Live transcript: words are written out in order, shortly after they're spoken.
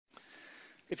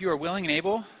If you are willing and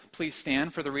able, please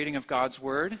stand for the reading of God's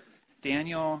Word.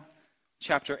 Daniel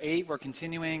chapter 8, we're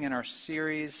continuing in our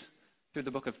series through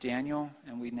the book of Daniel,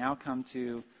 and we now come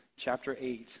to chapter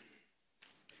 8.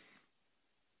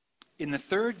 In the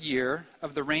third year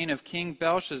of the reign of King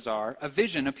Belshazzar, a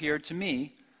vision appeared to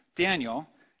me, Daniel,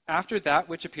 after that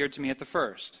which appeared to me at the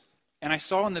first. And I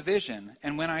saw in the vision,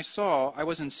 and when I saw, I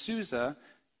was in Susa,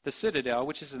 the citadel,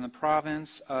 which is in the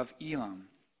province of Elam.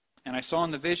 And I saw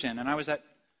in the vision, and I was at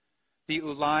the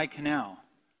Ulai Canal.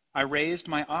 I raised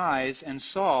my eyes and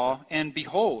saw, and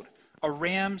behold, a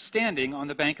ram standing on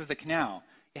the bank of the canal.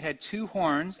 It had two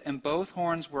horns, and both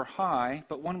horns were high,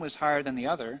 but one was higher than the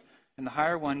other, and the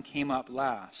higher one came up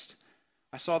last.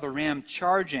 I saw the ram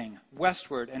charging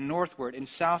westward and northward and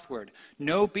southward.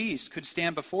 No beast could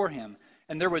stand before him,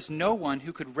 and there was no one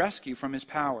who could rescue from his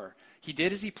power. He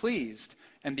did as he pleased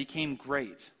and became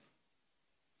great.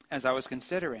 As I was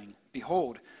considering,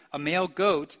 behold, a male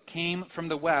goat came from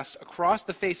the west across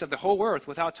the face of the whole earth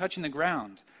without touching the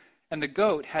ground. And the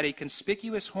goat had a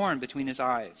conspicuous horn between his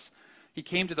eyes. He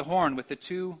came to the ram with the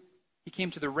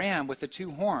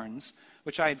two horns,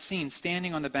 which I had seen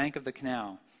standing on the bank of the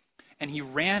canal. And he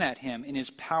ran at him in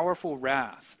his powerful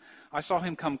wrath. I saw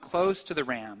him come close to the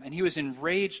ram, and he was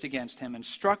enraged against him and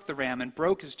struck the ram and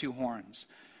broke his two horns.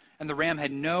 And the ram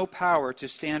had no power to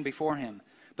stand before him,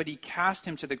 but he cast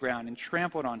him to the ground and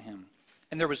trampled on him.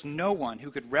 And there was no one who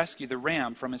could rescue the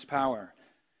ram from his power.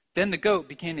 Then the goat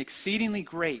became exceedingly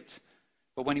great,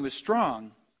 but when he was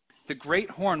strong, the great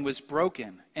horn was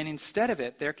broken, and instead of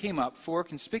it there came up four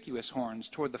conspicuous horns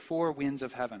toward the four winds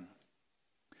of heaven.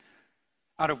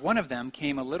 Out of one of them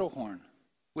came a little horn,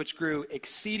 which grew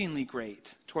exceedingly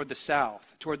great toward the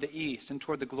south, toward the east, and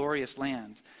toward the glorious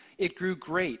land. It grew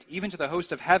great, even to the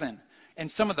host of heaven, and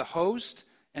some of the host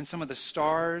and some of the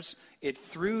stars it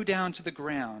threw down to the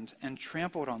ground and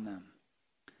trampled on them.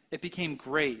 It became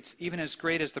great, even as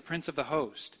great as the prince of the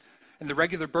host, and the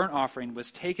regular burnt offering was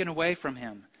taken away from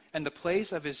him, and the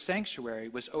place of his sanctuary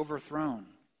was overthrown.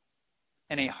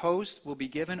 And a host will be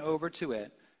given over to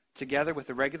it, together with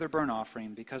the regular burnt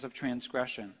offering, because of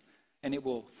transgression, and it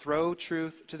will throw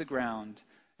truth to the ground,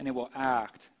 and it will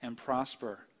act and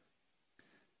prosper.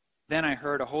 Then I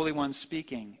heard a holy one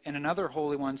speaking, and another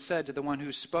holy one said to the one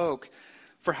who spoke,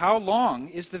 "For how long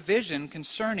is the vision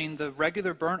concerning the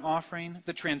regular burnt offering,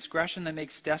 the transgression that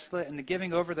makes desolate, and the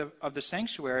giving over of the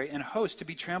sanctuary and host to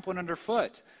be trampled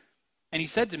underfoot?" And he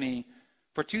said to me,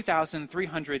 "For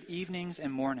 2,300 evenings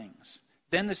and mornings.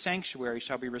 Then the sanctuary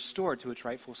shall be restored to its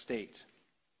rightful state."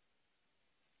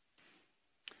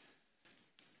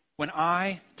 When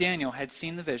I, Daniel, had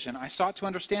seen the vision, I sought to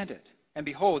understand it. And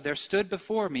behold, there stood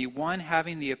before me one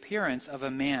having the appearance of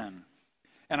a man.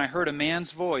 And I heard a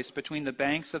man's voice between the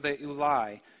banks of the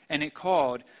Ulai, and it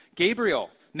called,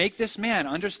 "Gabriel, make this man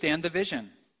understand the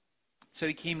vision." So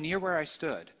he came near where I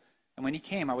stood. And when he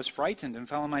came, I was frightened and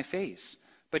fell on my face.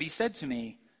 But he said to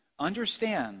me,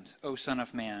 "Understand, O Son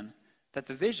of Man, that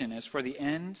the vision is for the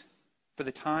end, for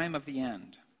the time of the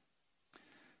end."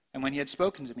 And when he had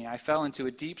spoken to me, I fell into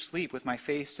a deep sleep with my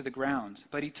face to the ground.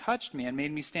 But he touched me and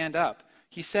made me stand up.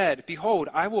 He said, "Behold,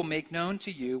 I will make known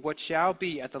to you what shall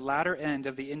be at the latter end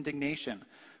of the indignation,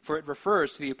 for it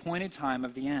refers to the appointed time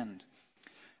of the end.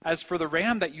 As for the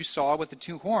ram that you saw with the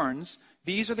two horns,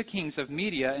 these are the kings of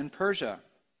Media and Persia.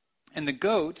 And the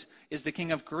goat is the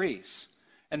king of Greece.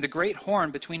 And the great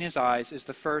horn between his eyes is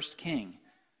the first king.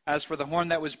 As for the horn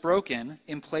that was broken,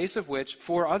 in place of which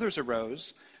four others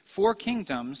arose, 4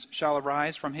 kingdoms shall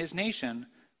arise from his nation,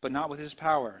 but not with his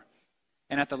power.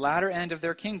 And at the latter end of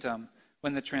their kingdom,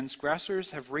 when the transgressors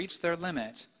have reached their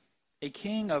limit, a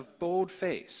king of bold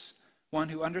face, one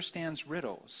who understands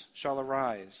riddles, shall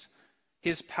arise.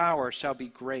 His power shall be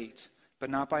great,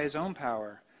 but not by his own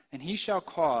power, and he shall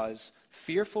cause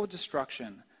fearful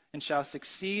destruction, and shall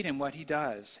succeed in what he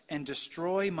does, and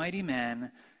destroy mighty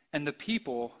men and the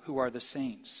people who are the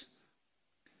saints.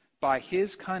 By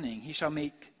his cunning he shall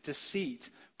make deceit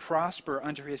prosper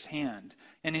under his hand,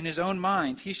 and in his own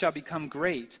mind he shall become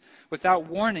great. Without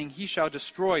warning he shall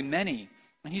destroy many,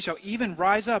 and he shall even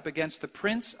rise up against the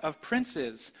prince of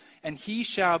princes, and he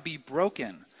shall be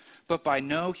broken, but by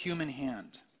no human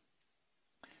hand.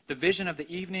 The vision of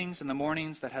the evenings and the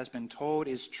mornings that has been told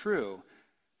is true,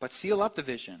 but seal up the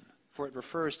vision, for it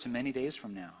refers to many days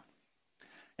from now.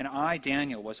 And I,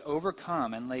 Daniel, was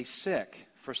overcome and lay sick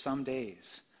for some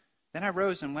days. Then I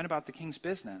rose and went about the king's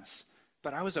business,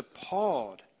 but I was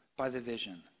appalled by the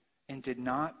vision and did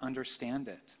not understand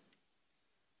it.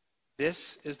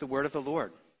 This is the word of the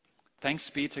Lord. Thanks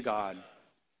be to God.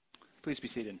 Please be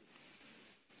seated.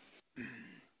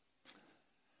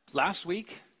 Last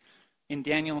week, in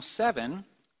Daniel 7,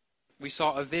 we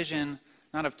saw a vision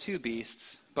not of 2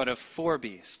 beasts, but of 4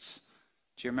 beasts.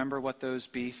 Do you remember what those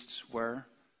beasts were?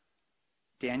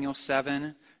 Daniel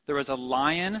 7, there was a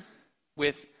lion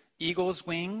with eagle's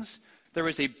wings. There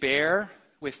was a bear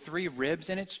with 3 ribs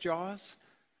in its jaws.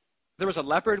 There was a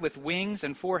leopard with wings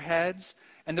and 4 heads.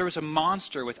 And there was a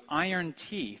monster with iron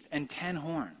teeth and 10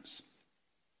 horns.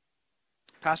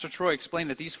 Pastor Troy explained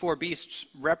that these 4 beasts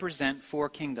represent 4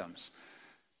 kingdoms: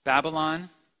 Babylon,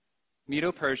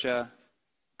 Medo-Persia,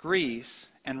 Greece,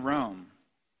 and Rome.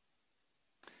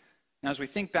 Now, as we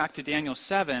think back to Daniel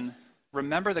 7,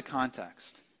 remember the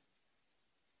context.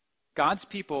 God's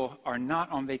people are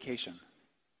not on vacation.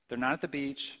 They're not at the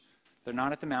beach. They're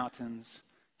not at the mountains.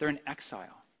 They're in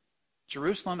exile.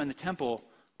 Jerusalem and the temple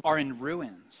are in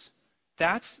ruins.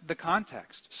 That's the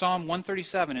context. Psalm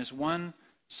 137 is one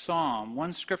psalm,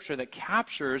 one scripture that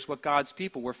captures what God's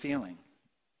people were feeling.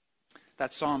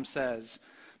 That psalm says,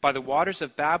 "By the waters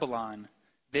of Babylon,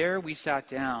 there we sat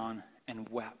down and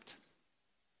wept."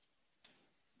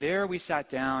 There we sat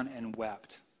down and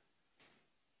wept.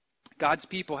 God's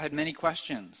people had many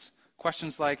questions.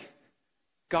 Questions like,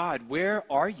 God, where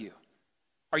are you?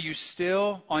 Are you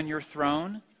still on your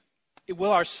throne?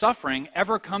 Will our suffering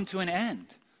ever come to an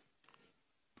end?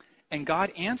 And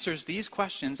God answers these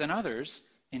questions and others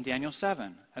in Daniel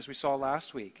 7, as we saw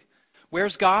last week.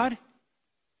 Where's God?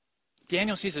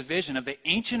 Daniel sees a vision of the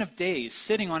Ancient of Days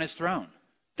sitting on his throne.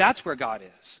 That's where God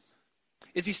is.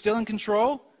 Is he still in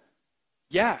control?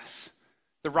 Yes.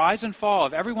 The rise and fall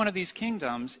of every one of these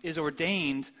kingdoms is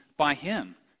ordained by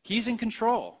him. He's in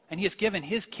control, and he has given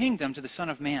his kingdom to the Son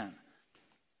of Man.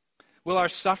 Will our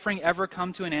suffering ever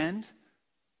come to an end?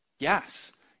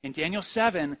 Yes. In Daniel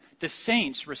 7, the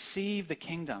saints receive the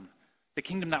kingdom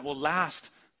that will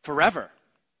last forever.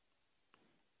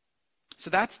 So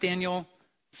that's Daniel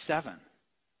 7.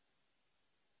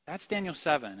 That's Daniel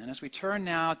 7. And as we turn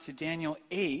now to Daniel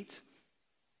 8,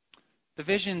 the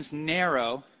visions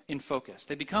narrow in focus.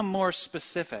 They become more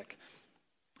specific.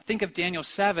 Think of Daniel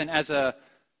 7 as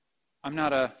I'm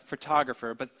not a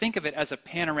photographer, but think of it as a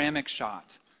panoramic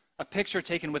shot, a picture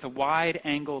taken with a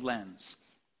wide-angle lens.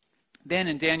 Then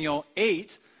in Daniel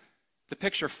 8, the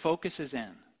picture focuses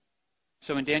in.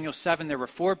 So in Daniel 7, there were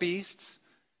 4 beasts.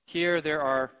 Here there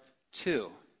are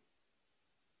 2.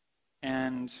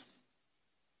 And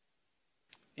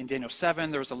in Daniel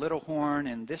 7, there was a little horn.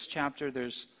 In this chapter,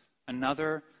 there's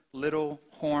another little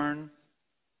horn.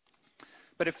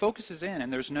 But it focuses in,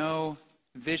 and there's no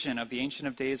vision of the Ancient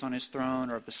of Days on his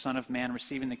throne or of the Son of Man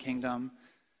receiving the kingdom.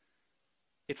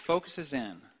 It focuses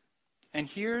in. And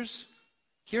here's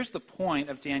the point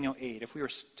of Daniel 8. If we were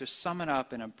to sum it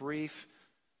up in a brief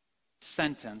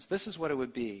sentence, this is what it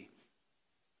would be.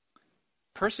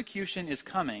 Persecution is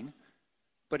coming,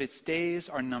 but its days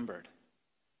are numbered.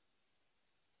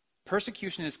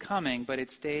 Persecution is coming, but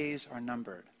its days are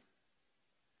numbered.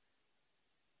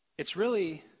 It's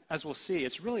really, as we'll see,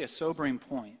 it's really a sobering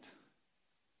point.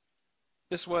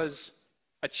 This was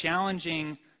a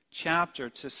challenging chapter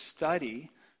to study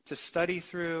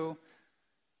through,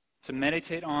 to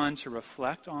meditate on, to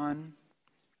reflect on.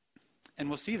 And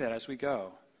we'll see that as we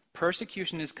go.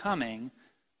 Persecution is coming,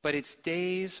 but its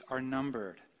days are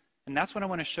numbered. And that's what I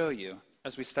want to show you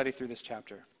as we study through this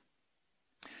chapter.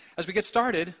 As we get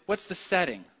started, what's the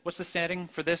setting? What's the setting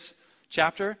for this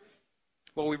chapter?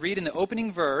 Well, we read in the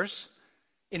opening verse,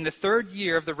 in the 3rd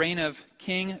year of the reign of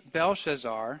King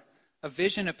Belshazzar, a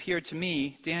vision appeared to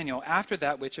me, Daniel, after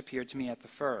that which appeared to me at the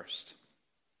first.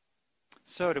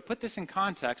 So to put this in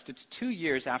context, it's 2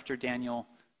 years after Daniel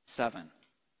 7.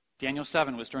 Daniel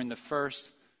 7 was during the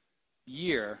 1st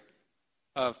year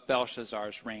of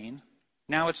Belshazzar's reign.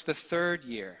 Now it's the 3rd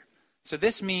year. So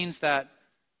this means that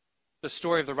the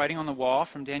story of the writing on the wall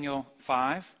from Daniel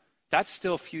 5, that's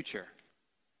still future.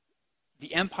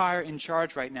 The empire in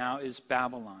charge right now is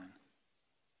Babylon.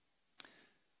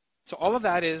 So all of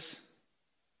that is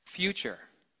future.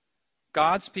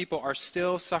 God's people are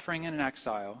still suffering in an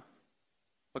exile,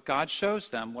 but God shows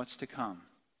them what's to come.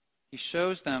 He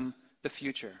shows them the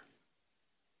future.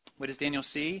 What does Daniel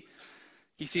see?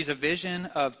 He sees a vision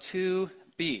of 2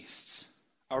 beasts,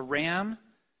 a ram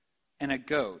and a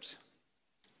goat.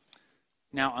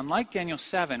 Now, unlike Daniel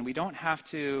 7,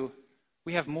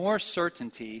 we have more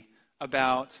certainty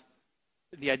about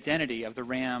the identity of the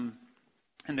ram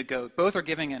and the goat. Both are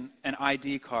giving an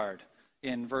ID card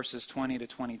in verses 20 to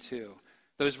 22.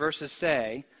 Those verses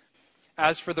say,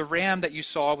 "As for the ram that you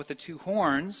saw with the 2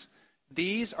 horns,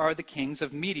 these are the kings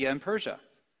of Media and Persia,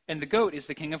 and the goat is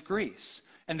the king of Greece,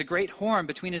 and the great horn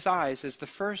between his eyes is the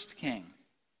first king."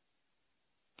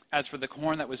 As for the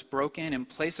horn that was broken, in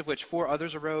place of which 4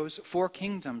 others arose, 4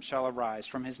 kingdoms shall arise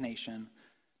from his nation,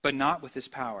 but not with his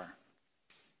power.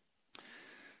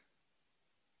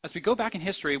 As we go back in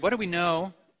history, what do we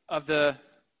know of the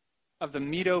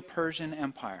Medo-Persian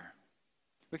Empire?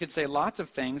 We could say lots of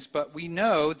things, but we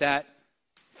know that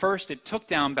first it took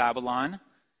down Babylon,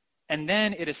 and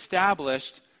then it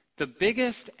established the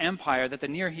biggest empire that the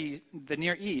Near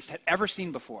East had ever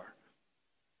seen before.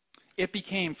 It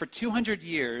became, for 200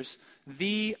 years,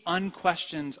 the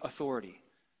unquestioned authority.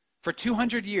 For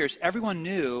 200 years, everyone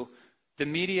knew the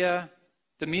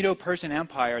Medo-Persian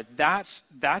Empire, that's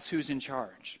who's in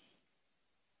charge.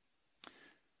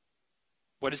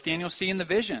 What does Daniel see in the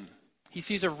vision? He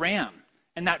sees a ram,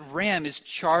 and that ram is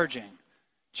charging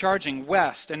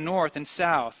west and north and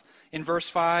south. In verse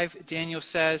 5, Daniel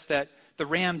says that the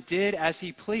ram did as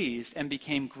he pleased and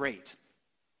became great.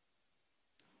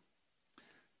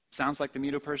 Sounds like the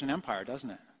Medo-Persian Empire, doesn't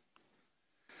it?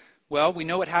 Well, we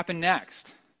know what happened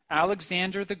next.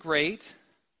 Alexander the Great.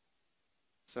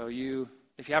 So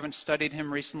if you haven't studied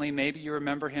him recently, maybe you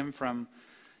remember him from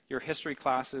your history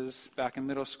classes back in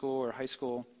middle school or high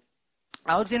school.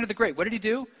 Alexander the Great, what did he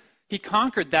do? He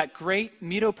conquered that great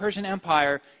Medo-Persian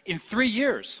Empire in 3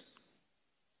 years.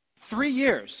 3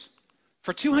 years.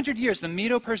 For 200 years, the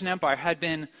Medo-Persian Empire had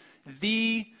been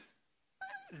the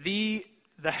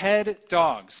head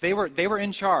dogs. They were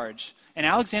in charge. And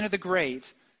Alexander the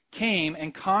Great came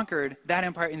and conquered that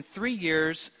empire in 3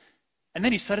 years, and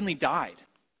then he suddenly died.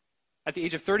 At the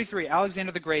age of 33,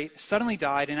 Alexander the Great suddenly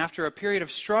died, and after a period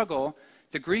of struggle,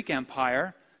 the Greek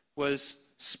Empire was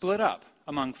split up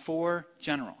among 4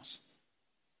 generals.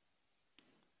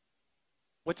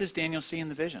 What does Daniel see in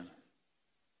the vision?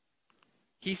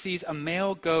 He sees a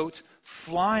male goat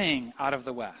flying out of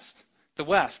the west. The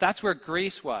west, that's where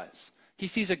Greece was. He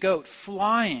sees a goat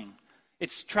flying.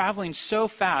 It's traveling so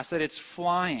fast that it's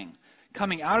flying.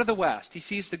 Coming out of the west, he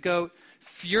sees the goat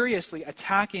furiously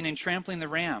attacking and trampling the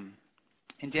ram.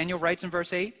 And Daniel writes in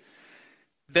verse 8,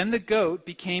 "Then the goat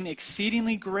became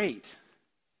exceedingly great.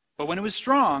 But when it was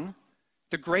strong,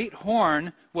 the great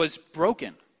horn was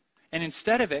broken. And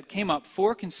instead of it came up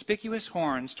 4 conspicuous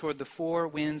horns toward the 4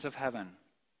 winds of heaven."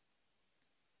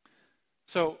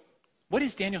 So, what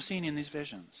is Daniel seeing in these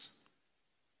visions?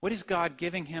 What is God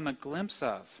giving him a glimpse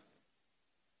of?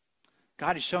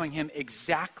 God is showing him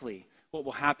exactly what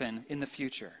will happen in the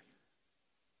future.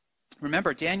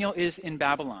 Remember, Daniel is in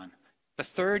Babylon, the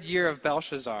 3rd year of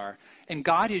Belshazzar, and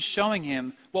God is showing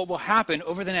him what will happen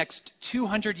over the next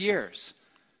 200 years.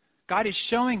 God is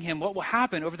showing him what will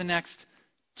happen over the next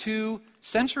 2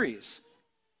 centuries.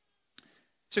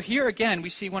 So here again, we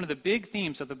see one of the big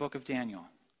themes of the book of Daniel.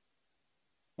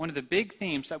 One of the big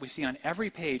themes that we see on every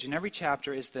page and every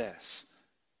chapter is this: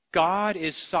 God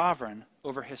is sovereign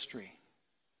over history.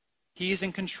 He is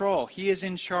in control. He is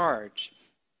in charge.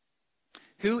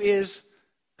 Who's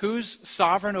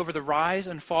sovereign over the rise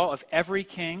and fall of every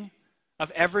king, of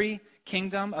every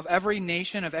kingdom, of every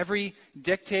nation, of every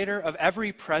dictator, of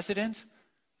every president?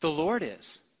 The Lord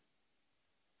is.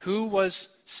 Who was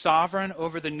sovereign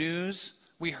over the news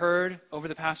we heard over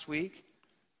the past week?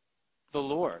 The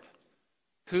Lord.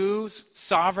 Who's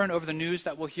sovereign over the news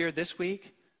that we'll hear this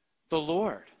week? The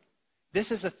Lord.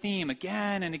 This is a theme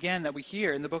again and again that we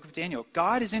hear in the book of Daniel.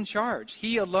 God is in charge.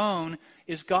 He alone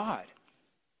is God.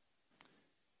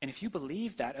 And if you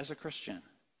believe that as a Christian,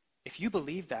 if you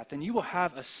believe that, then you will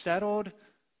have a settled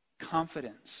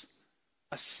confidence,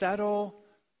 a settled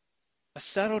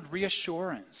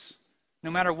reassurance.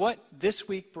 No matter what this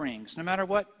week brings, no matter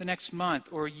what the next month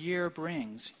or year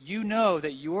brings, you know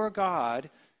that your God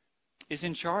is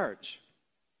in charge.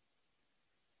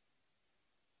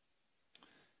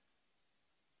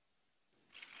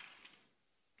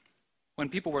 When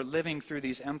people were living through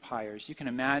these empires, you can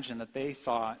imagine that they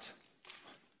thought,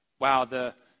 wow,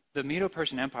 the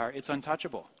Medo-Persian Empire, it's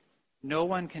untouchable. No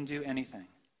one can do anything.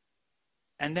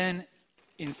 And then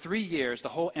in 3 years, the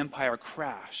whole empire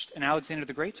crashed, and Alexander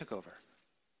the Great took over.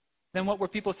 Then what were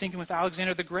people thinking with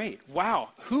Alexander the Great?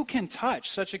 Wow, who can touch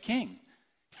such a king?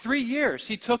 3 years,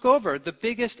 he took over the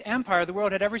biggest empire the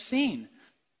world had ever seen.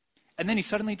 And then he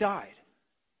suddenly died.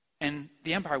 And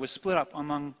the empire was split up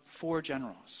among 4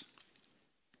 generals.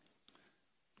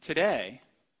 Today,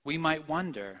 we might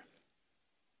wonder,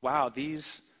 wow,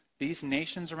 these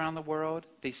nations around the world,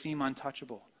 they seem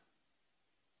untouchable.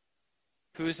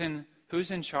 Who's in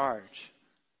charge?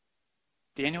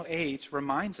 Daniel 8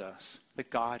 reminds us that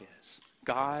God is.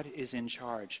 God is in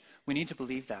charge. We need to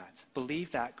believe that.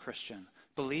 Believe that, Christian.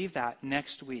 Believe that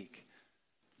next week,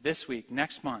 this week,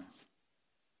 next month.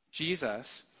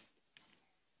 Jesus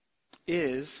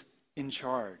is in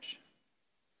charge.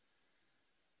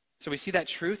 So we see that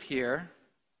truth here.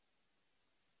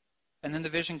 And then the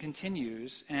vision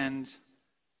continues. And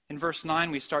in verse 9,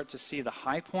 we start to see the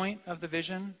high point of the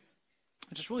vision,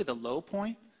 which is really the low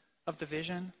point of the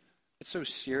vision. It's so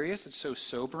serious. It's so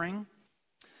sobering.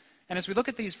 And as we look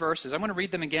at these verses, I'm going to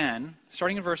read them again.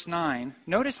 Starting in verse 9,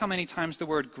 notice how many times the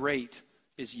word great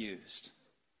is used.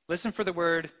 Listen for the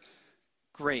word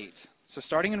great. So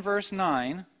starting in verse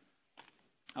 9,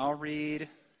 I'll read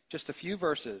just a few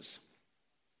verses.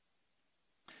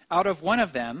 Out of one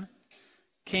of them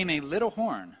came a little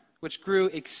horn, which grew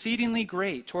exceedingly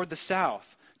great toward the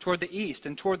south, toward the east,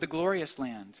 and toward the glorious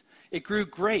land. It grew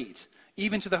great,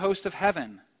 even to the host of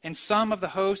heaven. And some of the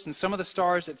host and some of the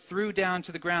stars it threw down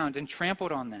to the ground and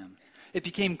trampled on them. It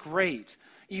became great,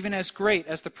 even as great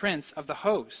as the prince of the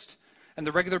host. And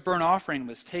the regular burnt offering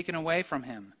was taken away from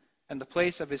him, and the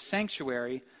place of his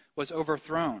sanctuary was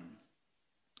overthrown.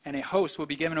 And a host will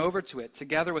be given over to it,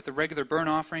 together with the regular burnt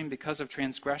offering because of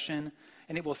transgression,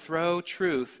 and it will throw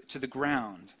truth to the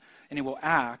ground, and it will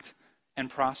act and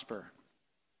prosper.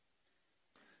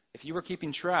 If you were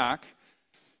keeping track,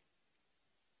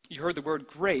 you heard the word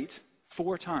great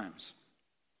 4 times.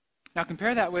 Now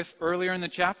compare that with earlier in the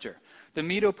chapter. The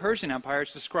Medo-Persian Empire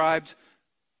is described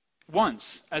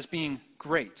once as being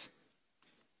great.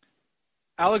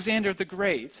 Alexander the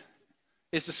Great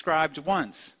is described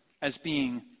once as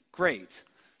being great.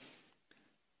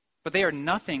 But they are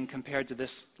nothing compared to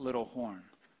this little horn.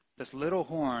 This little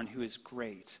horn who is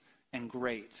great and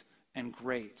great and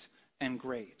great and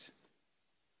great.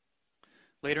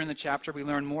 Later in the chapter, we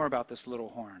learn more about this little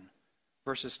horn.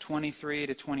 Verses 23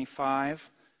 to 25,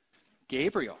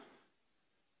 Gabriel,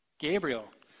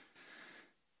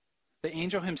 the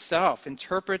angel himself,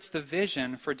 interprets the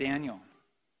vision for Daniel.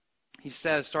 He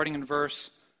says, starting in verse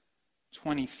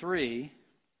 23,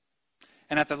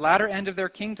 and at the latter end of their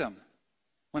kingdom,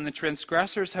 when the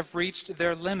transgressors have reached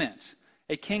their limit,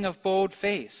 a king of bold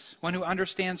face, one who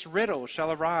understands riddles,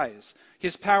 shall arise.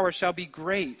 His power shall be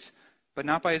great, but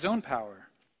not by his own power.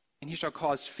 And he shall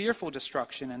cause fearful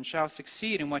destruction, and shall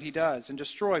succeed in what he does, and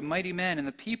destroy mighty men and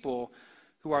the people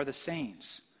who are the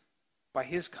saints. By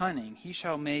his cunning he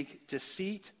shall make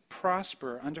deceit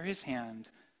prosper under his hand,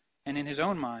 and in his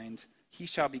own mind he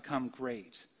shall become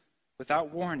great.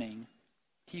 Without warning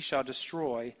he shall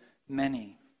destroy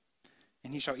many.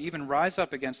 And he shall even rise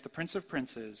up against the Prince of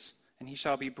Princes, and he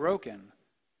shall be broken,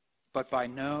 but by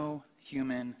no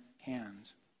human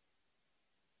hand.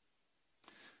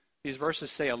 These verses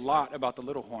say a lot about the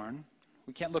little horn.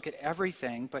 We can't look at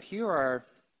everything, but here are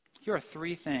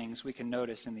 3 things we can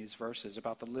notice in these verses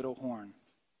about the little horn.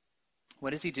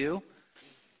 What does he do?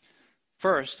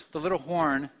 First, the little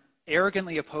horn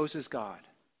arrogantly opposes God.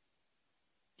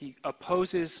 He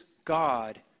opposes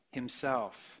God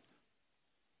himself.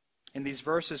 In these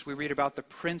verses, we read about the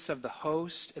prince of the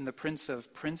host and the prince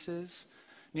of princes.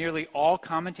 Nearly all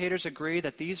commentators agree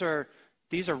that these are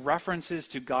references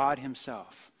to God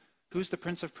himself. Who's the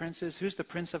prince of princes? Who's the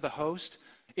prince of the host?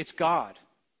 It's God.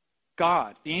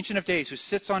 God, the Ancient of Days, who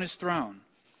sits on his throne.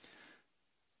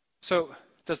 So,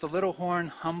 does the little horn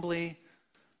humbly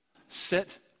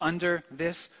sit under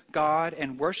this God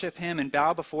and worship him and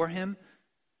bow before him?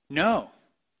 No.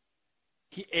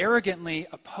 He arrogantly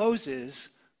opposes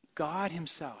God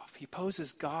himself. He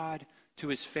opposes God to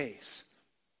his face.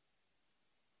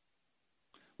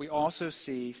 We also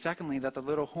see, secondly, that the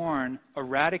little horn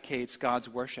eradicates God's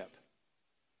worship.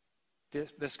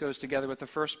 This goes together with the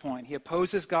first point. He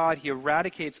opposes God. He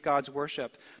eradicates God's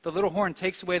worship. The little horn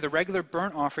takes away the regular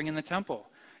burnt offering in the temple.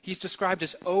 He's described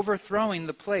as overthrowing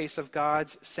the place of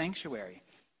God's sanctuary.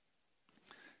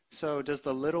 So does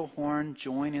the little horn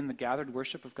join in the gathered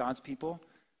worship of God's people?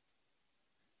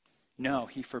 No,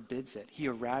 he forbids it. He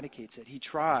eradicates it. He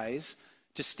tries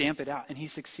to stamp it out, and he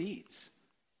succeeds.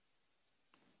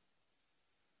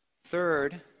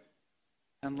 Third,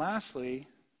 and lastly,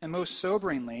 and most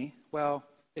soberingly, well,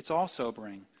 it's all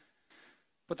sobering,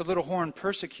 but the little horn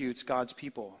persecutes God's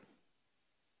people.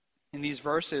 In these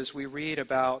verses, we read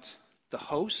about the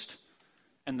host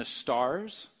and the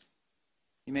stars.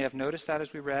 You may have noticed that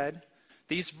as we read.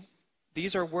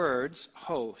 These are words,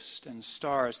 host and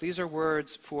stars. These are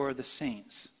words for the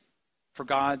saints, for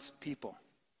God's people.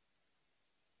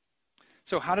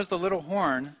 So how does the little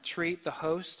horn treat the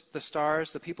host, the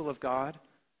stars, the people of God?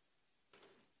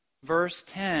 Verse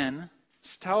 10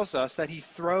 tells us that he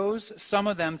throws some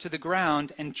of them to the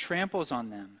ground and tramples on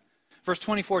them. Verse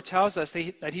 24 tells us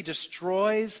that he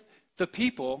destroys the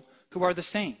people who are the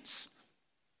saints.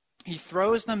 He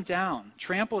throws them down,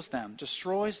 tramples them,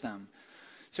 destroys them.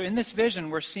 So in this vision,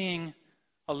 we're seeing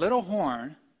a little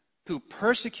horn who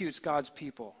persecutes God's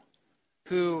people,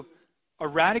 who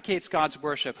eradicates God's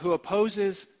worship, who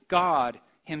opposes God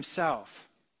himself.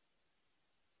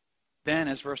 Then,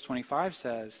 as verse 25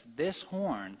 says, this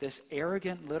horn, this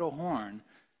arrogant little horn,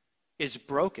 is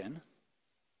broken,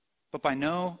 but by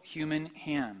no human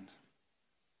hand.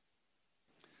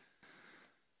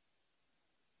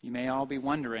 You may all be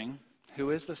wondering, who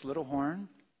is this little horn?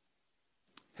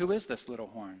 Who is this little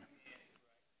horn?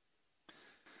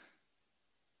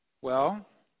 Well,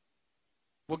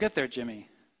 we'll get there, Jimmy.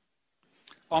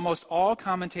 Almost all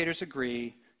commentators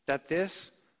agree that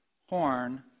this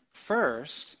horn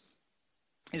first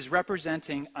is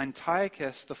representing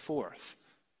Antiochus IV.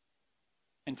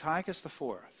 Antiochus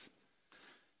IV.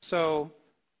 So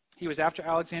he was after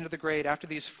Alexander the Great, after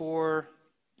these four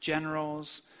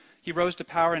generals. He rose to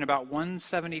power in about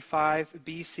 175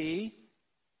 BC.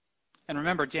 And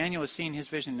remember, Daniel was seeing his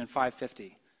vision in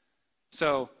 550.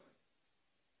 So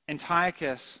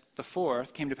Antiochus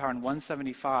IV came to power in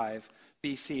 175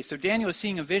 BC. So Daniel is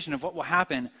seeing a vision of what will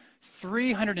happen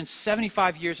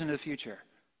 375 years into the future.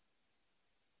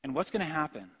 And what's going to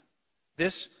happen?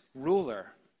 This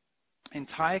ruler,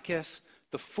 Antiochus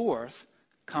IV,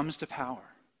 comes to power.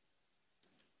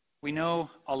 We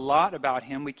know a lot about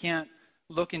him. We can't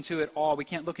look into it all. We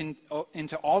can't look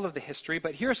into all of the history,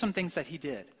 but here are some things that he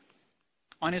did.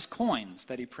 On his coins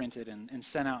that he printed and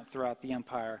sent out throughout the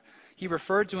empire, he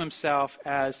referred to himself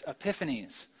as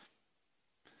Epiphanes.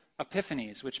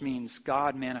 Epiphanes, which means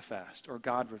God manifest or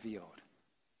God revealed.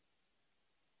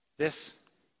 This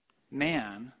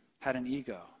man had an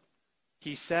ego.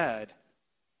 He said,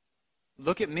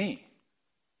 "Look at me.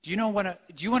 Do you want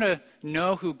to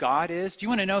know who God is? Do you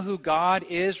want to know who God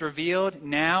is revealed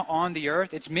now on the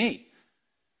earth? It's me.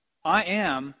 I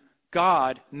am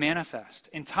God manifest."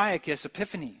 Antiochus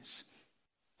Epiphanes.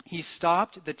 He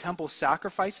stopped the temple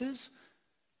sacrifices.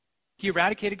 He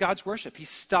eradicated God's worship. He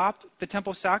stopped the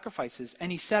temple sacrifices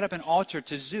and he set up an altar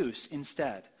to Zeus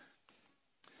instead.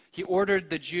 He ordered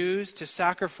the Jews to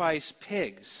sacrifice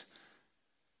pigs.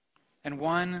 And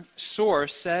one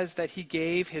source says that he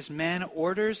gave his men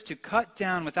orders to cut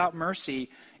down without mercy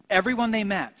everyone they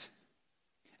met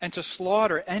and to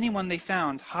slaughter anyone they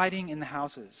found hiding in the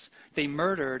houses. They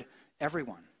murdered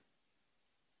everyone.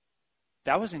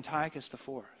 That was Antiochus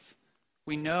IV.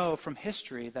 We know from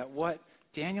history that what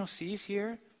Daniel sees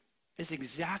here is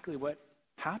exactly what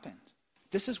happened.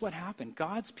 This is what happened.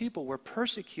 God's people were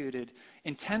persecuted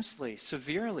intensely,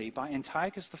 severely by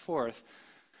Antiochus IV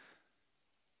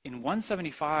in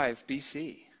 175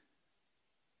 BC.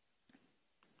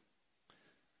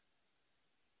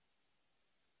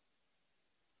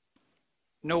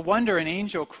 No wonder an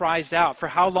angel cries out, "For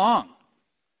how long?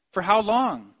 For how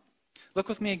long?" Look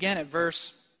with me again at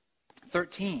verse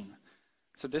 13.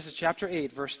 So this is chapter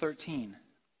 8, verse 13.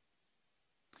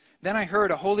 "Then I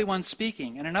heard a holy one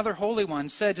speaking, and another holy one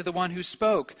said to the one who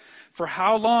spoke, 'For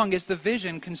how long is the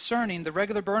vision concerning the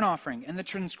regular burnt offering, and the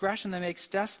transgression that makes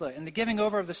desolate, and the giving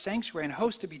over of the sanctuary, and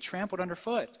host to be trampled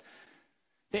underfoot?'"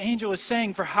 The angel is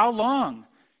saying, "For how long?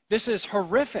 This is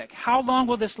horrific. How long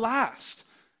will this last?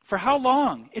 For how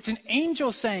long?" It's an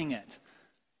angel saying it.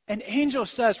 An angel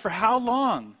says, "For how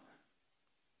long?"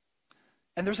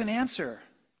 And there's an answer.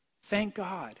 Thank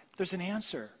God, there's an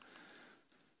answer.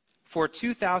 "For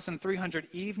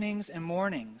 2,300 evenings and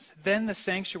mornings, then the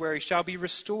sanctuary shall be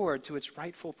restored to its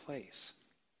rightful place,"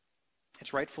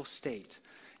 its rightful state.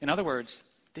 In other words,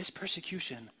 this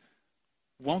persecution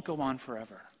won't go on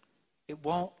forever. It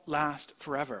won't last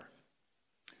forever.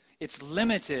 It's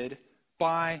limited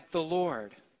by the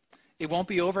Lord. It won't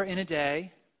be over in a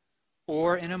day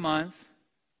or in a month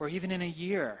or even in a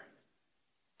year.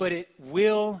 But it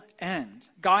will end.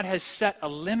 God has set a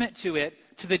limit to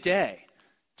it, to the day.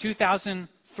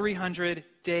 2,300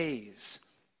 days.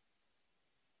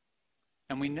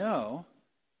 And we know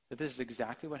that this is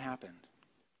exactly what happened.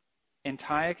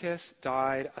 Antiochus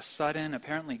died a sudden,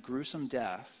 apparently gruesome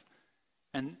death,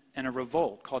 and a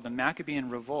revolt called the Maccabean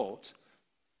Revolt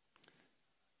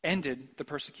ended the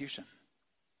persecution.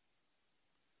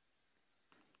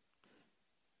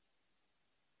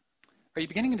 Are you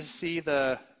beginning to see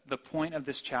the point of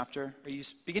this chapter? Are you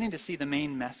beginning to see the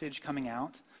main message coming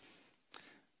out?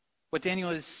 What Daniel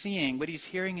is seeing, what he's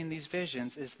hearing in these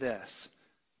visions is this: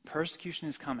 persecution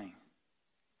is coming.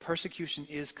 Persecution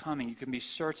is coming. You can be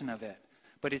certain of it.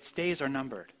 But its days are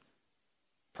numbered.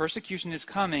 Persecution is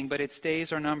coming, but its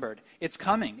days are numbered. It's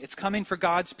coming. It's coming for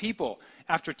God's people.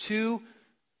 After 2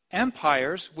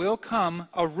 empires will come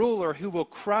a ruler who will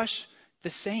crush the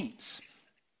saints.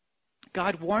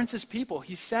 God warns his people.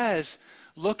 He says,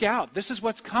 look out. This is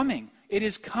what's coming. It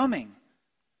is coming.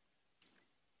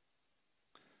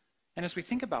 And as we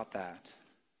think about that,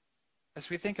 as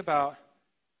we think about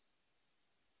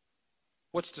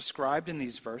what's described in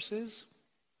these verses,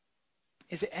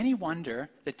 is it any wonder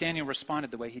that Daniel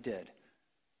responded the way he did?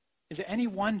 Is it any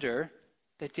wonder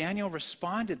that Daniel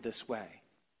responded this way?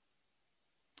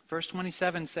 Verse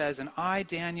 27 says, "And I,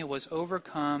 Daniel, was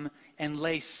overcome and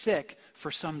lay sick for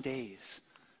some days.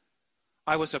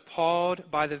 I was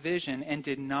appalled by the vision and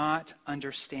did not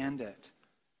understand it."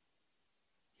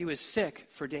 He was sick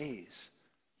for days.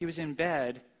 He was in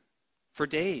bed for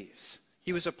days.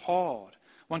 He was appalled.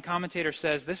 One commentator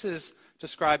says this is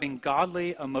describing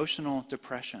godly emotional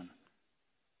depression.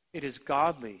 It is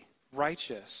godly,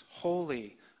 righteous,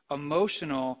 holy,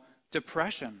 emotional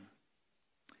depression.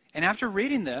 And after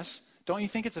reading this, don't you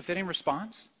think it's a fitting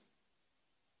response?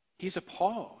 He's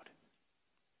appalled.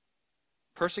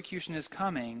 Persecution is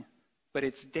coming, but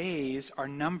its days are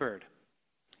numbered.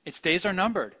 Its days are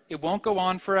numbered. It won't go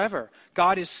on forever.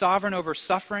 God is sovereign over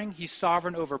suffering. He's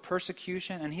sovereign over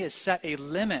persecution, and he has set a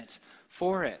limit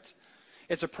for it.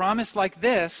 It's a promise like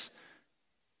this,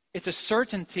 it's a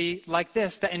certainty like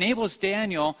this that enables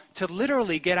Daniel to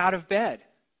literally get out of bed.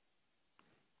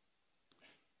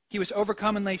 He was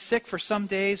overcome and lay sick for some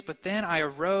days, but then I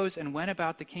arose and went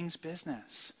about the king's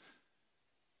business.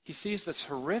 He sees this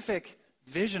horrific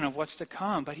vision of what's to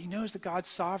come, but he knows that God's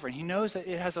sovereign. He knows that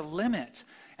it has a limit,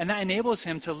 and that enables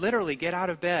him to literally get out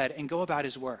of bed and go about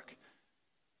his work.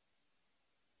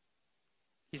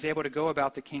 He's able to go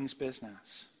about the king's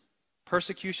business.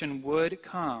 Persecution would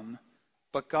come,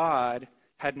 but God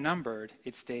had numbered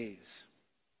its days.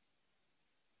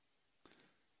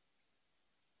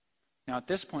 Now, at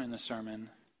this point in the sermon,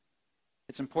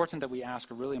 it's important that we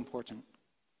ask a really important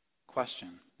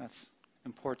question. That's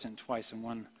important twice in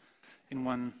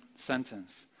one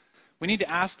sentence. We need to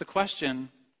ask the question,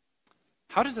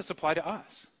 how does this apply to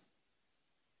us?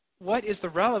 What is the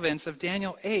relevance of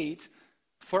Daniel 8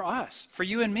 for us, for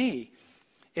you and me?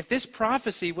 If this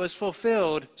prophecy was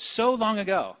fulfilled so long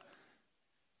ago,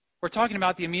 we're talking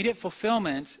about the immediate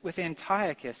fulfillment with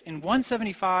Antiochus in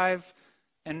 175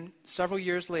 and several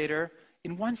years later,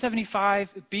 in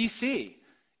 175 BC.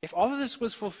 If all of this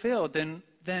was fulfilled,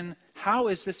 then how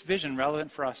is this vision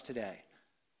relevant for us today?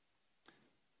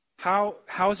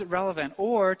 How is it relevant?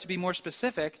 Or, to be more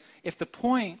specific, if the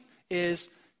point is,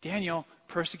 Daniel,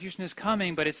 persecution is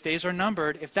coming, but its days are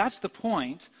numbered, if that's the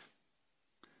point,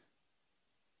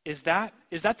 is that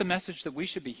the message that we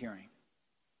should be hearing?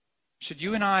 Should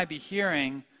you and I be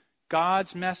hearing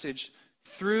God's message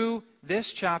through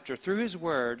this chapter, through his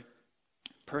word,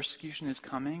 persecution is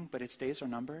coming, but its days are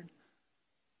numbered?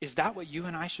 Is that what you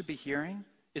and I should be hearing?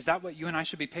 Is that what you and I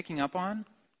should be picking up on?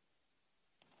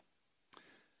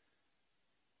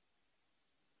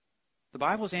 The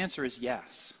Bible's answer is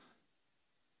yes.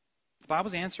 The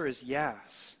Bible's answer is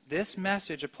yes. This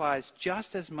message applies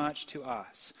just as much to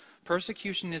us.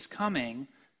 Persecution is coming,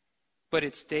 but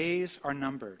its days are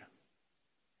numbered.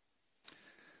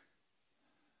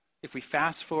 If we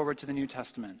fast forward to the New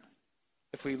Testament,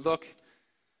 if we look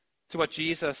to what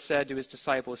Jesus said to his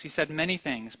disciples, he said many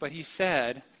things, but he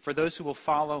said, for those who will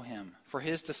follow him, for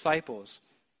his disciples,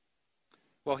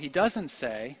 well, he doesn't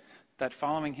say that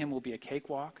following him will be a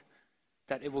cakewalk,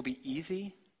 that it will be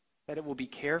easy, that it will be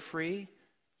carefree.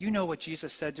 You know what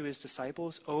Jesus said to his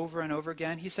disciples over and over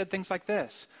again. He said things like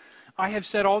this, I have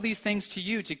said all these things to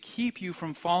you to keep you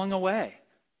from falling away.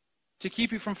 To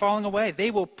keep you from falling away. They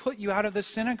will put you out of the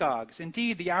synagogues.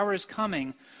 Indeed, the hour is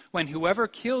coming when whoever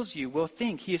kills you will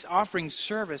think he is offering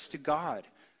service to God.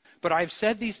 But I have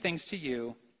said these things to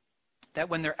you that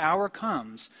when their hour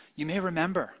comes, you may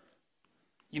remember.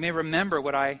 You may remember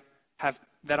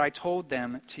that I told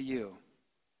them to you.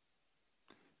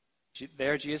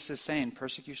 There Jesus is saying,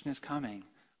 persecution is coming.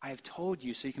 I have told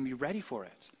you so you can be ready for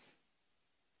it.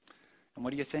 And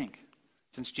what do you think?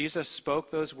 Since Jesus spoke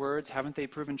those words, haven't they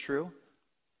proven true?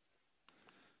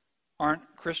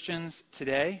 Aren't Christians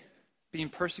today being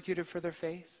persecuted for their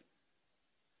faith?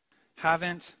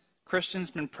 Haven't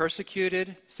Christians been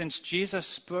persecuted since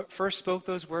Jesus first spoke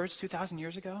those words 2,000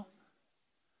 years ago?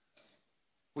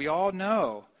 We all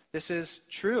know this is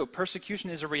true. Persecution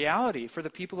is a reality for the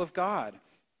people of God.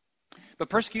 But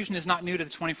persecution is not new to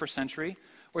the 21st century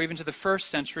or even to the first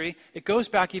century. It goes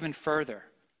back even further.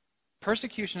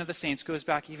 Persecution of the saints goes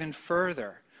back even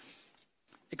further.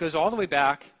 It goes all the way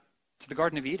back to the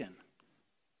Garden of Eden.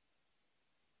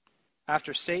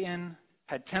 After Satan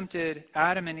had tempted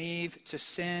Adam and Eve to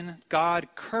sin, God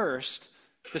cursed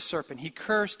the serpent. He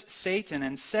cursed Satan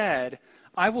and said,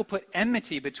 I will put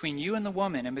enmity between you and the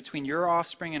woman, and between your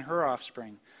offspring and her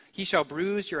offspring. He shall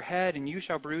bruise your head, and you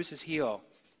shall bruise his heel.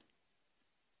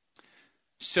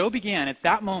 So began, at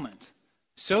that moment,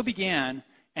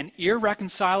 an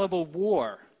irreconcilable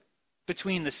war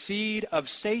between the seed of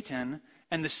Satan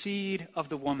and the seed of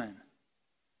the woman.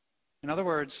 In other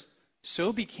words,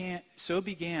 so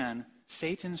began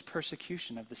Satan's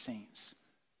persecution of the saints.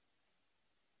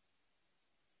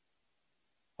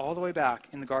 All the way back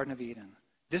in the Garden of Eden.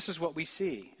 This is what we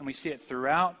see, and we see it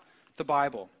throughout the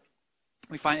Bible.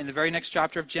 We find it in the very next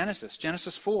chapter of Genesis,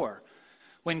 Genesis 4,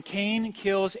 when Cain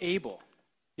kills Abel.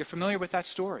 You're familiar with that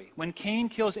story. When Cain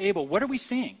kills Abel, what are we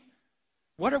seeing?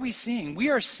 What are we seeing? We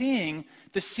are seeing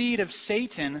the seed of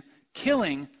Satan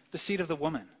killing the seed of the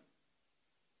woman.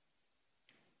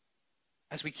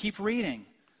 As we keep reading,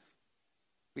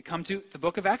 we come to the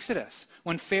book of Exodus,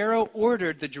 when Pharaoh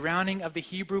ordered the drowning of the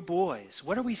Hebrew boys.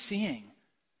 What are we seeing?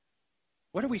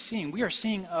 What are we seeing? We are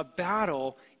seeing a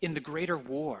battle in the greater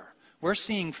war. We're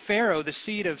seeing Pharaoh, the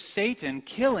seed of Satan,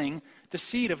 killing the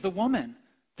seed of the woman,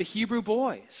 the Hebrew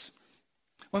boys.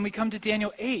 When we come to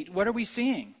Daniel 8, what are we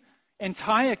seeing?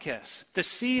 Antiochus, the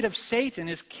seed of Satan,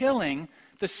 is killing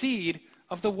the seed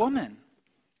of the woman.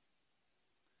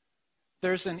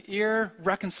 There's an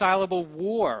irreconcilable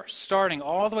war starting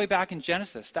all the way back in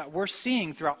Genesis that we're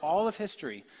seeing throughout all of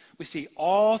history. We see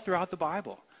all throughout the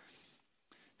Bible.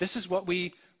 This is what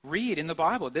we read in the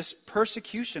Bible, this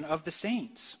persecution of the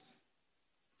saints.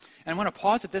 And I want to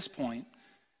pause at this point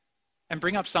and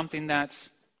bring up something that's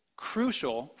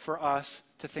crucial for us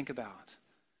to think about.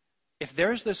 If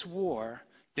there's this war,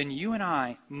 then you and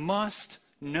I must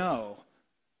know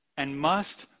and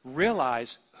must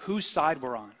realize whose side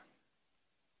we're on.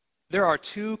 There are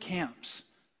two camps.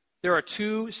 There are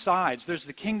two sides. There's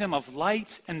the kingdom of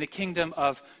light and the kingdom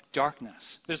of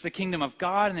darkness. There's the kingdom of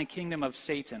God and the kingdom of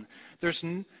Satan. There's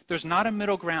not a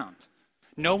middle ground.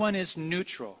 No one is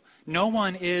neutral. No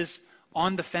one is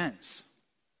on the fence.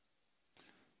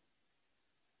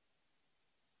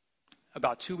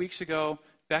 About 2 weeks ago,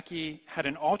 Becky had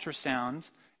an ultrasound,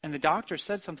 and the doctor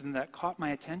said something that caught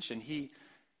my attention.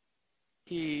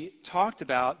 He talked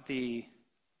about the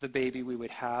baby we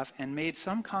would have and made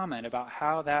some comment about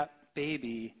how that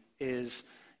baby is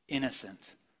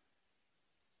innocent.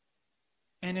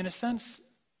 And in a sense,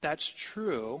 that's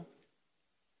true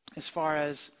as far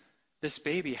as this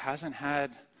baby hasn't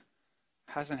had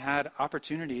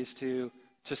opportunities to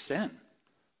sin.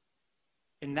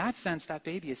 In that sense, that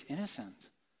baby is innocent.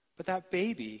 But that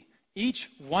baby,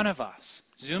 each one of us,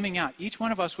 zooming out, each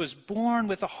one of us was born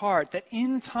with a heart that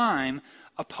in time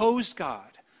opposed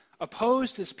God,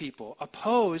 opposed his people,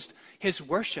 opposed his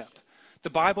worship.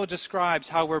 The Bible describes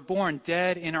how we're born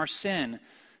dead in our sin,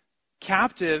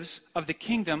 captives of the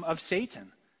kingdom of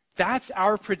Satan. That's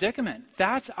our predicament.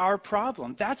 That's our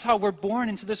problem. That's how we're born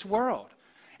into this world.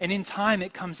 And in time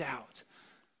it comes out.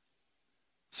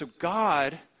 So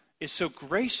God is so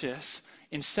gracious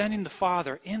in sending the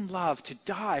Father in love to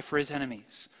die for his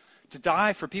enemies, to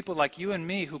die for people like you and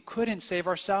me who couldn't save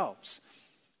ourselves.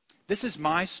 This is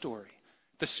my story.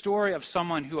 The story of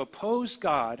someone who opposed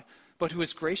God, but who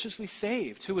was graciously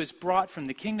saved, who was brought from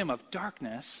the kingdom of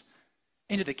darkness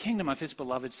into the kingdom of his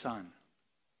beloved Son.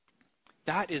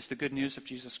 That is the good news of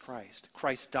Jesus Christ.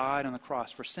 Christ died on the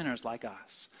cross for sinners like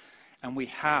us. And we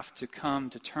have to come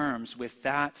to terms with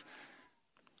that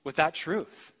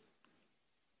truth.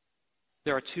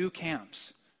 There are two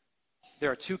camps.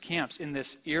 There are two camps in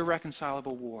this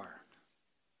irreconcilable war.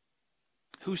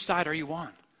 Whose side are you on?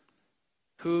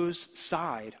 Whose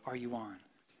side are you on?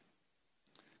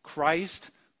 Christ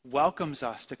welcomes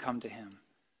us to come to him.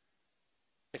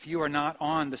 If you are not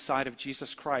on the side of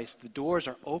Jesus Christ, the doors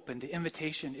are open. The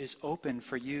invitation is open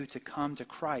for you to come to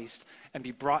Christ and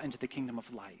be brought into the kingdom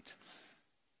of light.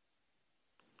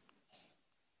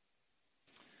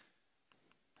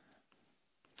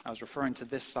 I was referring to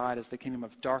this side as the kingdom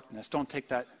of darkness. Don't take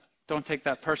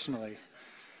that personally.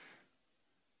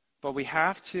 But we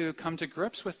have to come to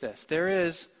grips with this. There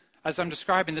is, as I'm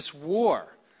describing, this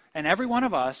war. And every one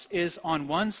of us is on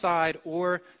one side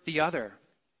or the other.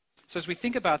 So as we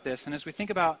think about this, and as we think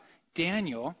about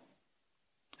Daniel,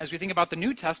 as we think about the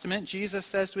New Testament, Jesus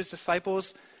says to his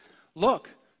disciples, look,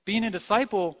 being a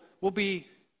disciple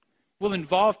will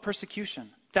involve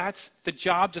persecution. That's the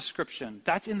job description.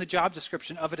 That's in the job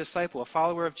description of a disciple, a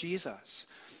follower of Jesus.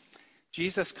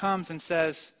 Jesus comes and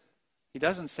says, he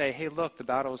doesn't say, hey, look, the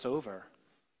battle's over.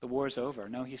 The war's over.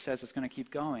 No, he says it's going to keep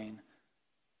going.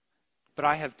 But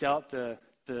I have dealt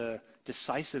the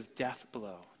decisive death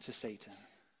blow to Satan.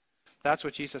 That's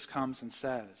what Jesus comes and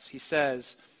says. He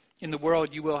says, in the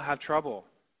world you will have trouble.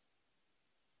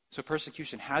 So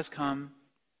persecution has come.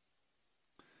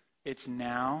 It's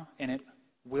now, and it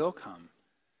will come.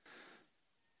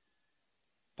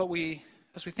 But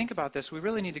as we think about this, we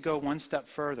really need to go one step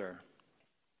further.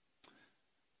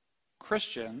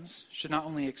 Christians should not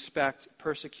only expect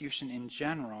persecution in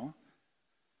general.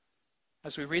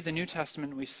 As we read the New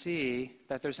Testament, we see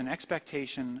that there's an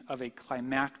expectation of a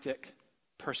climactic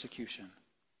persecution,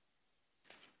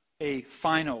 a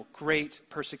final great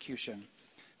persecution.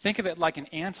 Think of it like an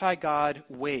anti-God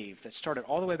wave that started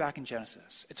all the way back in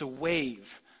Genesis. It's a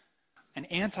wave, an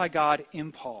anti-God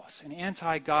impulse, an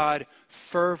anti-God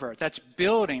fervor that's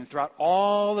building throughout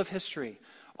all of history,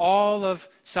 all of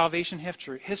salvation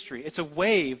history. It's a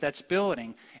wave that's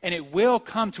building, and it will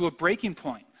come to a breaking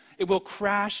point. It will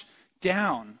crash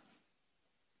down.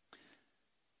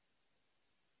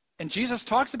 And Jesus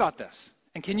talks about this.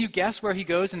 And can you guess where he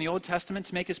goes in the Old Testament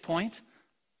to make his point?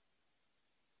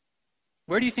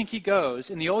 Where do you think he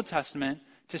goes in the Old Testament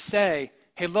to say,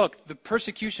 hey, look, the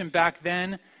persecution back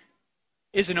then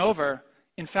isn't over.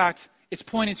 In fact, it's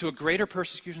pointing to a greater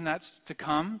persecution that's to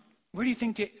come? Where do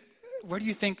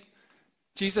you think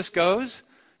Jesus goes?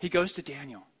 He goes to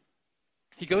Daniel.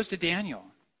 He goes to Daniel.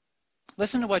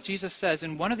 Listen to what Jesus says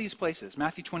in one of these places,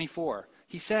 Matthew 24.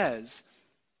 He says,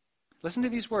 listen to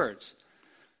these words.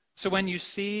 So when you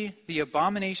see the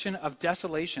abomination of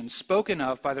desolation spoken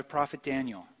of by the prophet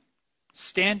Daniel,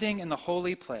 standing in the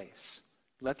holy place,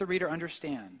 let the reader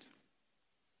understand.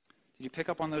 Did you pick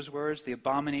up on those words, the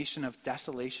abomination of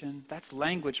desolation? That's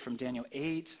language from Daniel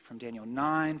 8, from Daniel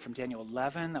 9, from Daniel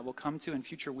 11 that we'll come to in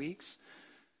future weeks.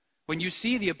 When you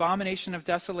see the abomination of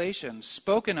desolation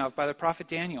spoken of by the prophet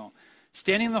Daniel,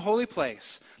 standing in the holy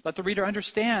place, let the reader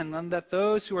understand, and let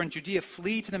those who are in Judea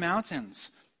flee to the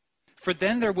mountains. For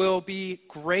then there will be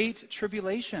great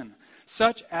tribulation,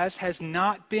 such as has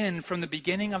not been from the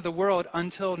beginning of the world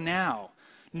until now.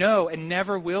 No, and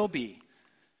never will be.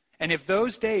 And if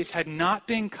those days had not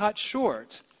been cut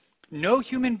short, no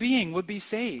human being would be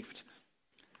saved.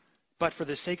 But for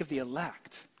the sake of the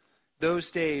elect, those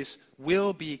days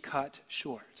will be cut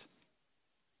short.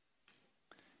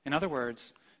 In other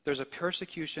words, there's a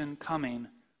persecution coming,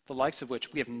 the likes of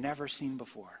which we have never seen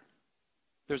before.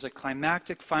 There's a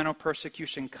climactic final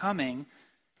persecution coming.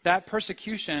 That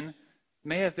persecution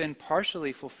may have been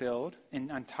partially fulfilled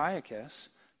in Antiochus,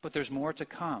 but there's more to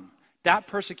come. That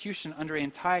persecution under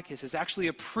Antiochus is actually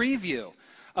a preview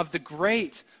of the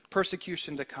great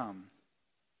persecution to come.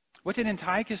 What did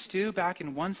Antiochus do back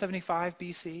in 175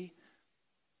 BC?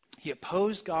 He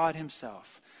opposed God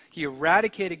himself. He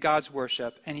eradicated God's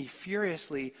worship, and he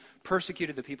furiously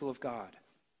persecuted the people of God.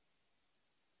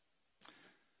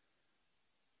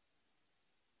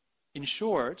 In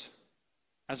short,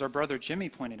 as our brother Jimmy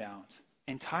pointed out,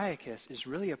 Antiochus is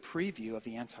really a preview of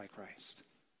the Antichrist.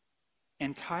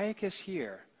 Antiochus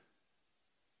here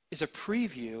is a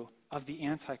preview of the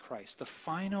Antichrist, the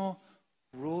final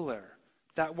ruler,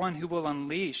 that one who will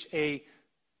unleash a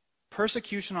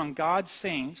persecution on God's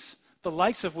saints, the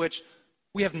likes of which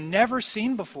we have never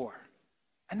seen before.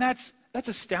 And that's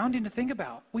astounding to think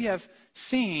about. We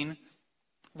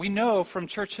know from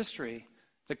church history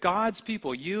that God's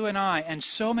people, you and I, and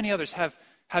so many others have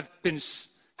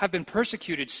been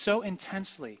persecuted so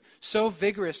intensely, so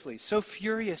vigorously, so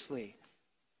furiously.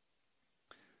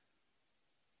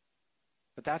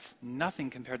 But that's nothing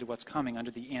compared to what's coming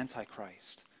under the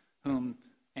Antichrist, whom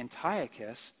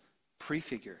Antiochus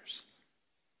prefigures.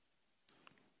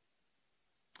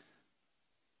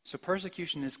 So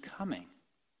persecution is coming.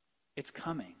 It's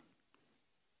coming.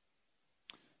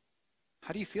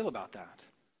 How do you feel about that?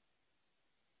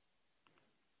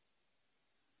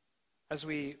 As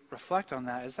we reflect on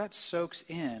that, as that soaks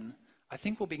in, I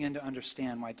think we'll begin to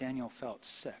understand why Daniel felt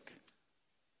sick.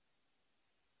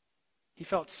 He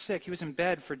felt sick. He was in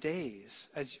bed for days.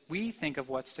 As we think of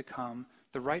what's to come,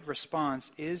 the right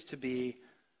response is to be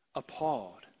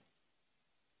appalled.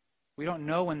 We don't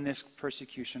know when this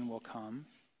persecution will come,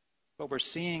 but we're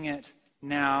seeing it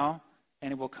now,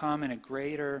 and it will come in a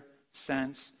greater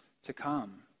sense to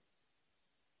come.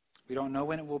 We don't know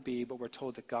when it will be, but we're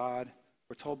told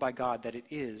by God that it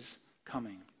is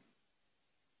coming.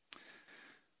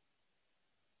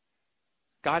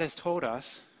 God has told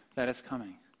us that it's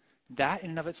coming. That in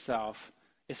and of itself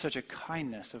is such a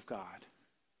kindness of God.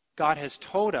 God has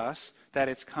told us that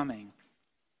it's coming.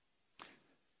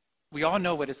 We all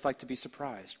know what it's like to be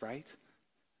surprised, right?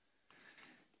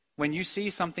 When you see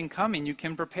something coming, you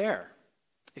can prepare.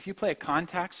 If you play a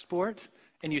contact sport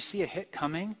and you see a hit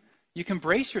coming, you can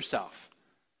brace yourself.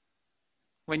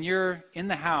 When you're in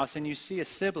the house and you see a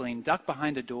sibling duck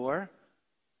behind a door,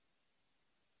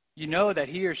 you know that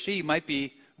he or she might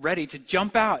be ready to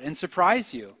jump out and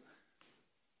surprise you.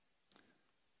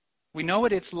 We know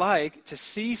what it's like to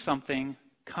see something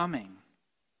coming.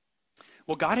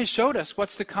 Well, God has showed us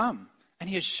what's to come, and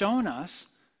he has shown us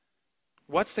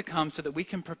what's to come so that we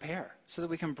can prepare, so that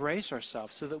we can brace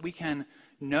ourselves, so that we can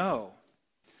know.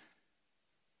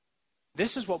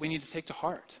 This is what we need to take to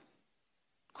heart.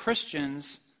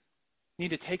 Christians need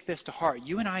to take this to heart.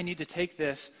 You and I need to take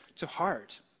this to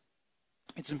heart.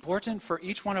 It's important for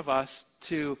each one of us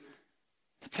to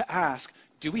ask,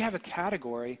 do we have a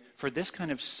category for this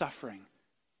kind of suffering?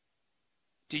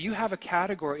 Do you have a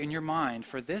category in your mind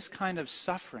for this kind of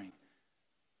suffering?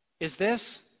 Is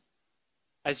this,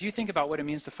 as you think about what it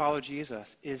means to follow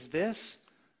Jesus, is this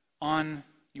on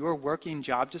your working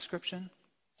job description?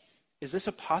 Is this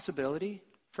a possibility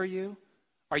for you?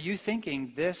 Are you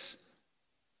thinking this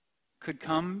could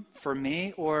come for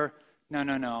me? Or,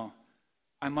 no,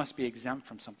 I must be exempt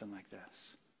from something like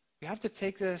this. We have to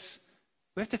take this,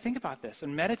 we have to think about this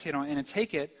and meditate on it and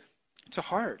take it to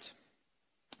heart.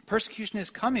 Persecution is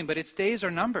coming, but its days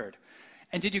are numbered.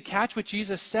 And did you catch what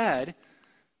Jesus said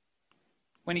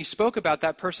when he spoke about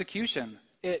that persecution?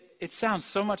 It sounds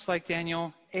so much like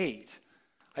Daniel 8.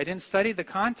 I didn't study the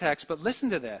context, but listen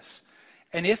to this.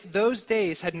 And if those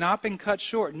days had not been cut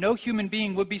short, no human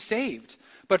being would be saved.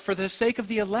 But for the sake of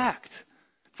the elect,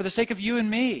 for the sake of you and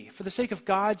me, for the sake of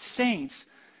God's saints,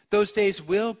 those days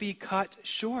will be cut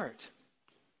short.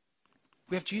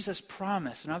 We have Jesus'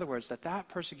 promise, in other words, that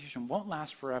persecution won't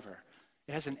last forever.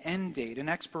 It has an end date, an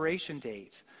expiration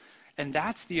date. And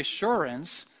that's the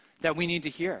assurance that we need to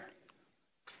hear.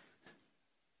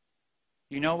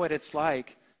 You know what it's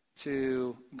like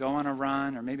to go on a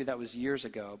run, or maybe that was years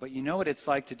ago, but you know what it's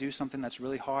like to do something that's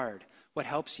really hard. What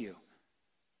helps you?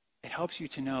 It helps you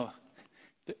to know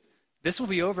this will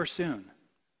be over soon.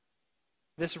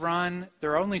 This run,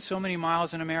 there are only so many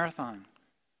miles in a marathon.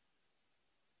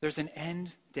 There's an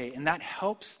end date, and that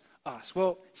helps us.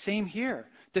 Well, same here.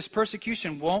 This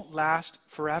persecution won't last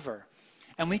forever.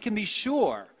 And we can be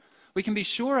sure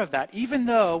of that, even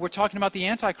though we're talking about the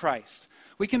Antichrist.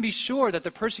 We can be sure that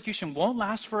the persecution won't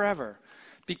last forever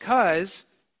because,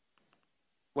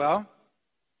 well,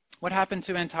 what happened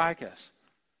to Antiochus?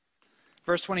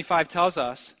 Verse 25 tells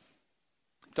us,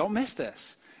 don't miss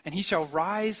this, and he shall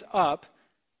rise up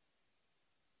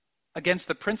against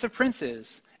the prince of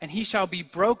princes, and he shall be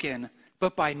broken,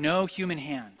 but by no human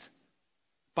hand.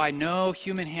 By no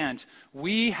human hand.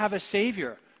 We have a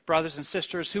Savior, brothers and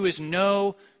sisters, who is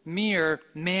no mere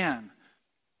man.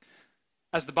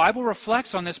 As the Bible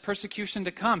reflects on this persecution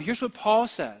to come, here's what Paul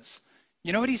says.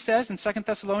 You know what he says in 2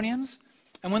 Thessalonians?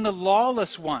 And when the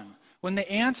lawless one, when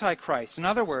the Antichrist, in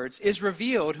other words, is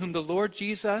revealed, whom the Lord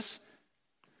Jesus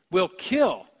will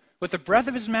kill with the breath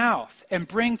of his mouth and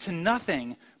bring to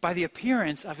nothing by the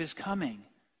appearance of his coming.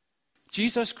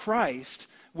 Jesus Christ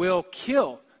will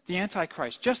kill the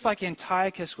Antichrist. Just like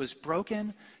Antiochus was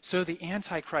broken, so the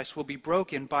Antichrist will be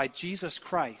broken by Jesus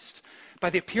Christ. By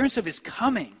the appearance of his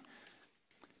coming.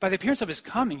 By the appearance of his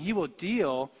coming, he will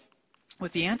deal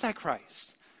with the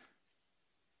Antichrist.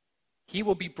 He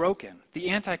will be broken.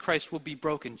 The Antichrist will be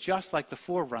broken, just like the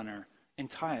forerunner,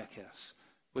 Antiochus,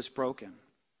 was broken.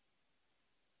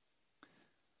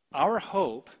 Our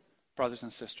hope, brothers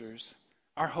and sisters,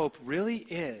 our hope really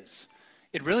is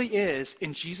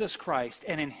in Jesus Christ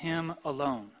and in him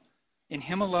alone. In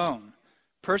him alone.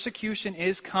 Persecution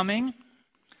is coming,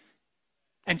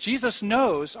 and Jesus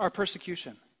knows our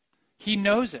persecution. He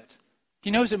knows it.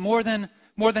 He knows it more than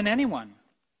anyone.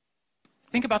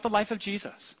 Think about the life of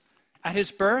Jesus. At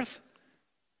his birth,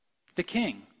 the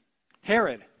king,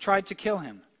 Herod, tried to kill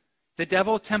him. The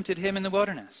devil tempted him in the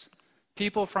wilderness.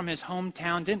 People from his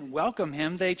hometown didn't welcome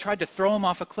him. They tried to throw him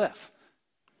off a cliff.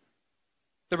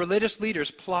 The religious leaders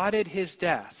plotted his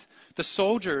death. The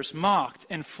soldiers mocked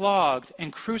and flogged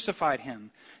and crucified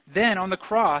him. Then on the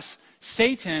cross,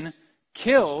 Satan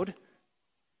killed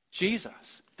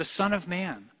Jesus, the Son of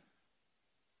Man.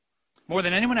 More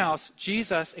than anyone else,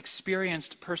 Jesus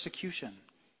experienced persecution.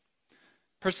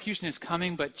 Persecution is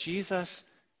coming, but Jesus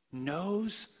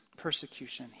knows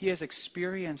persecution. He has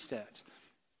experienced it.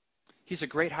 He's a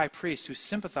great high priest who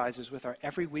sympathizes with our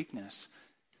every weakness,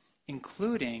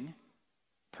 including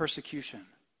persecution.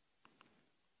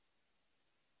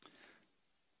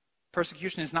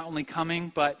 Persecution is not only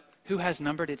coming, but who has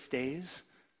numbered its days?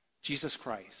 Jesus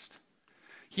Christ.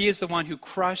 He is the one who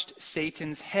crushed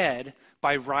Satan's head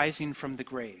by rising from the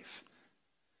grave.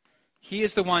 He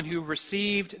is the one who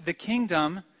received the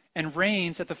kingdom and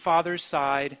reigns at the Father's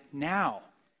side now.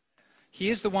 He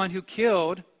is the one who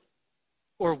killed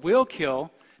or will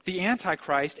kill the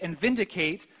Antichrist and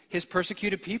vindicate his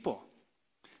persecuted people.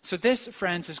 So this,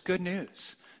 friends, is good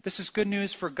news. This is good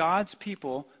news for God's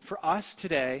people, for us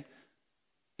today,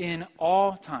 in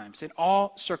all times, in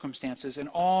all circumstances, in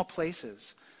all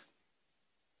places.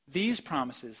 These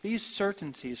promises, these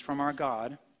certainties from our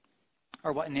God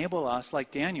are what enable us,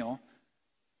 like Daniel,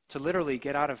 to literally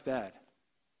get out of bed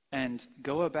and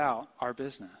go about our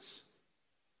business.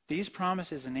 These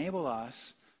promises enable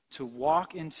us to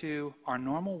walk into our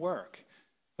normal work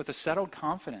with a settled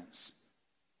confidence.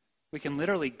 We can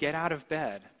literally get out of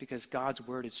bed because God's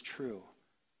word is true.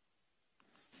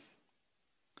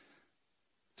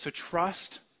 So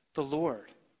trust the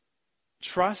Lord.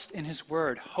 Trust in his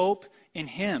word. Hope in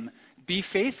him. Be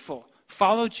faithful.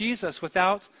 Follow Jesus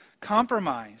without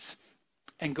compromise.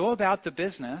 And go about the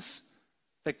business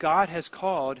that God has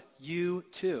called you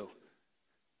to.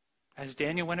 As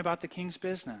Daniel went about the king's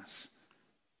business,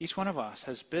 each one of us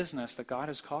has business that God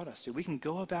has called us to. We can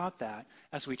go about that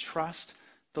as we trust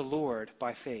the Lord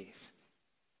by faith.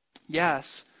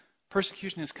 Yes,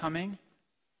 persecution is coming.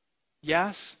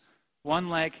 Yes, one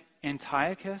like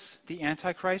Antiochus, the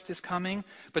Antichrist, is coming,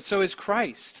 but so is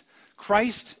Christ.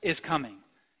 Christ is coming.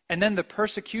 And then the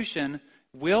persecution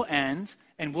will end,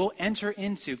 and we'll enter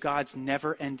into God's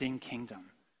never-ending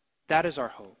kingdom. That is our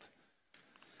hope.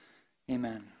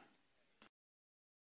 Amen.